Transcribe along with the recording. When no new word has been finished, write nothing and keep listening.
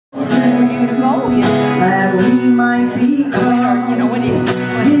that we might become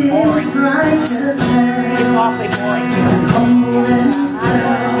His righteousness. It's awfully boring. Humble and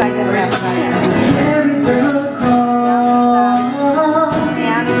carry the cross.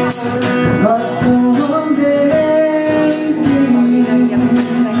 But so amazing,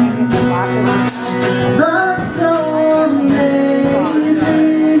 love so amazing,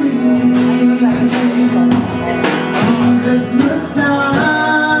 Jesus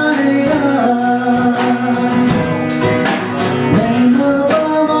Messiah, name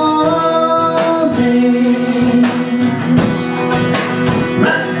above all names,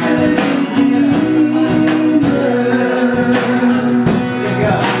 blessed Redeemer,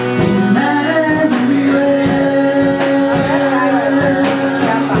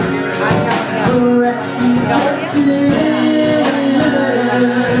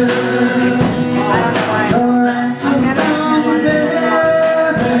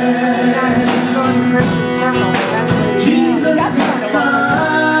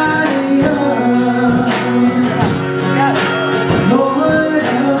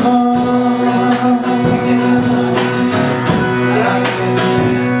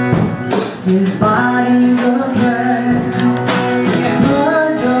 His body the bread, His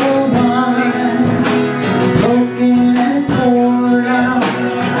blood the wine, broken and poured out,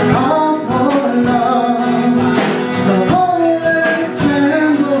 all for love. The whole earth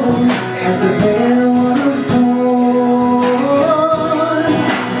trembled as the veil was torn.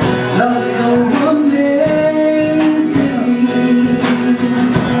 Love so amazing,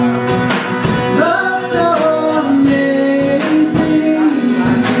 love so amazing.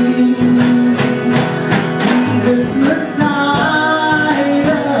 Jesus Messiah,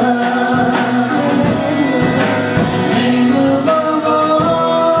 name above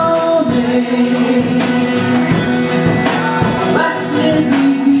all names, blessed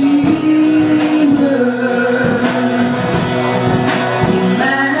Redeemer,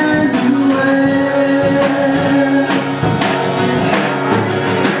 Emmanuel,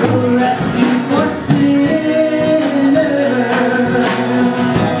 the rescue for sinners,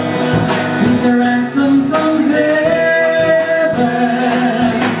 He's the ransom from heaven,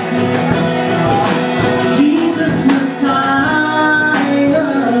 Jesus Messiah,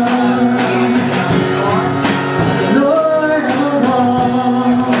 Lord of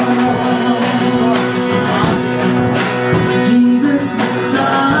all. Jesus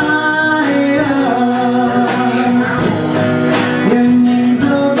Messiah, your name's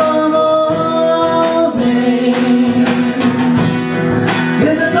above all names.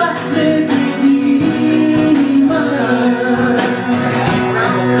 You're the blessed